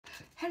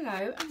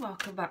Hello and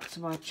welcome back to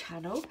my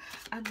channel,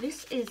 and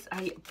this is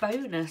a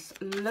bonus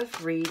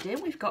love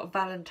reading. We've got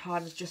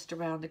Valentine's just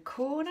around the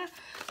corner.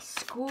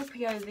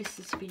 Scorpio, this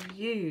is for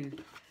you.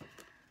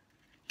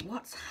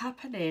 What's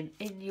happening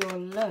in your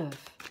love,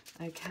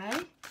 okay?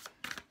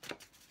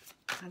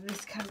 And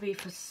this can be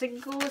for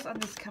singles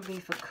and this can be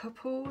for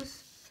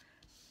couples.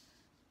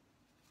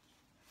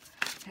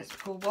 Let's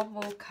pull one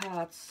more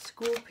card.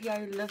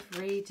 Scorpio love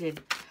reading.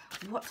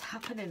 What's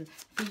happening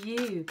for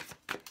you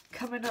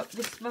coming up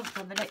this month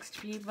and the next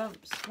few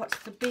months? What's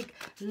the big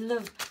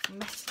love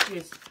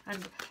messages and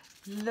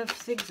love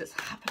things that's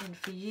happening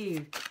for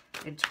you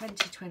in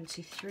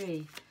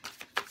 2023?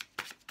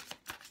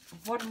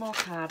 One more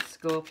card,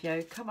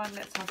 Scorpio. Come on,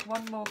 let's have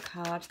one more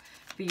card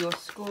for your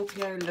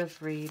Scorpio love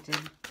reading.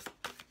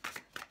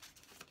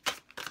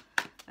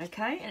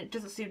 Okay, and it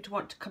doesn't seem to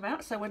want to come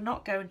out, so we're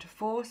not going to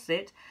force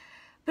it.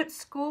 But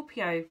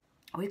Scorpio,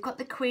 we've got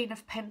the Queen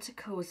of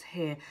Pentacles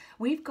here.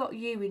 We've got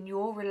you in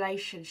your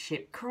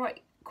relationship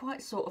quite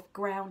sort of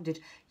grounded.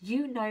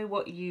 You know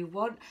what you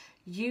want.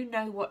 You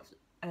know what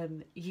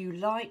you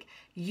like.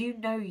 You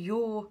know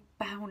your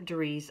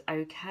boundaries,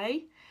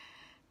 okay?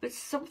 But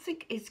something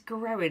is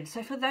growing.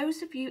 So for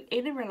those of you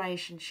in a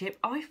relationship,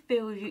 I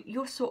feel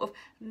you're sort of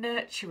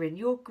nurturing.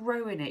 You're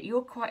growing it.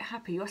 You're quite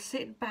happy. You're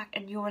sitting back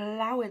and you're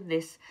allowing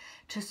this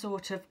to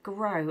sort of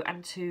grow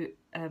and to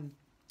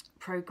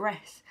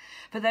progress.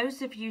 For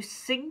those of you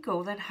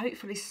single, then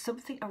hopefully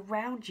something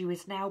around you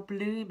is now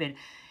blooming.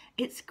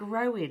 It's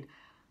growing.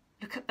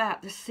 Look at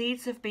that. The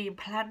seeds have been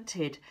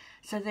planted.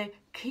 So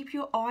keep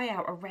your eye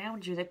out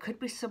around you. There could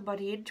be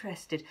somebody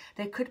interested.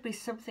 There could be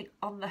something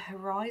on the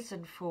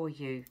horizon for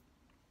you.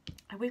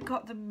 And we've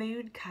got the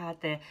Moon card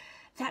there.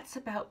 That's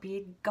about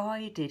being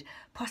guided,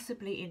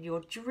 possibly in your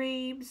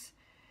dreams,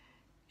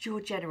 your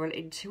general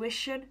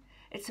intuition.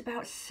 It's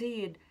about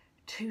seeing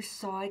two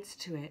sides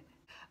to it.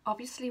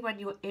 Obviously, when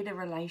you're in a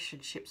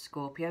relationship,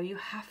 Scorpio, you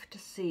have to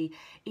see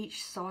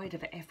each side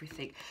of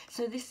everything.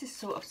 So this is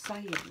sort of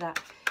saying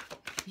that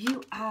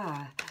you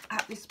are,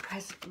 at this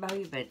present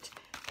moment,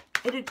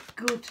 in a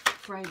good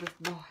frame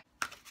of mind.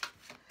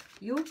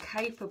 You're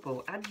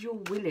capable and you're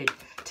willing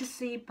to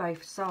see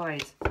both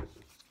sides.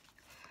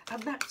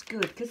 And that's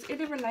good, because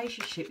in a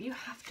relationship, you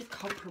have to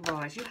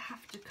compromise. You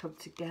have to come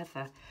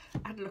together.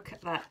 And look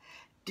at that.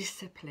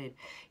 Discipline.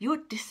 You're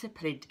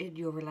disciplined in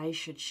your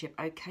relationship,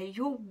 okay?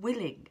 You're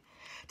willing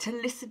to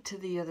listen to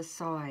the other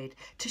side,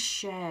 to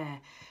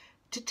share,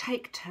 to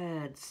take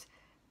turns.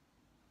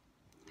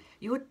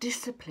 You're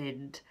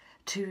disciplined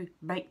to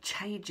make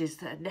changes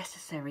that are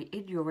necessary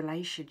in your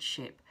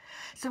relationship.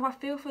 So I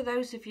feel for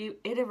those of you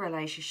in a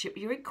relationship,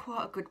 you're in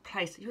quite a good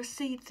place. You're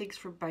seeing things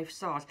from both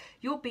sides.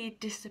 You're being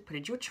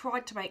disciplined. You're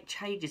trying to make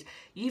changes.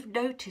 You've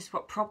noticed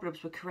what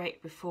problems were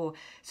created before.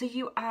 So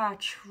you are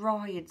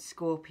trying,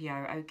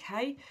 Scorpio,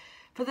 okay?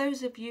 For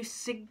those of you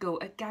single,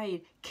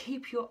 again,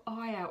 keep your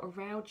eye out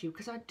around you,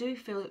 because I do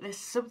feel that there's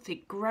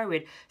something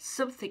growing,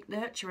 something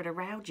nurturing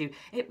around you.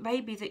 It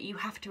may be that you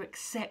have to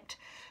accept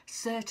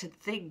certain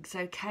things,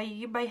 okay?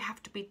 You may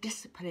have to be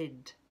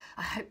disciplined.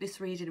 I hope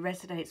this reading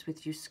resonates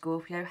with you,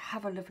 Scorpio.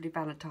 Have a lovely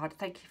Valentine.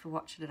 Thank you for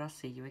watching, and I'll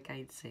see you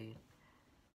again soon.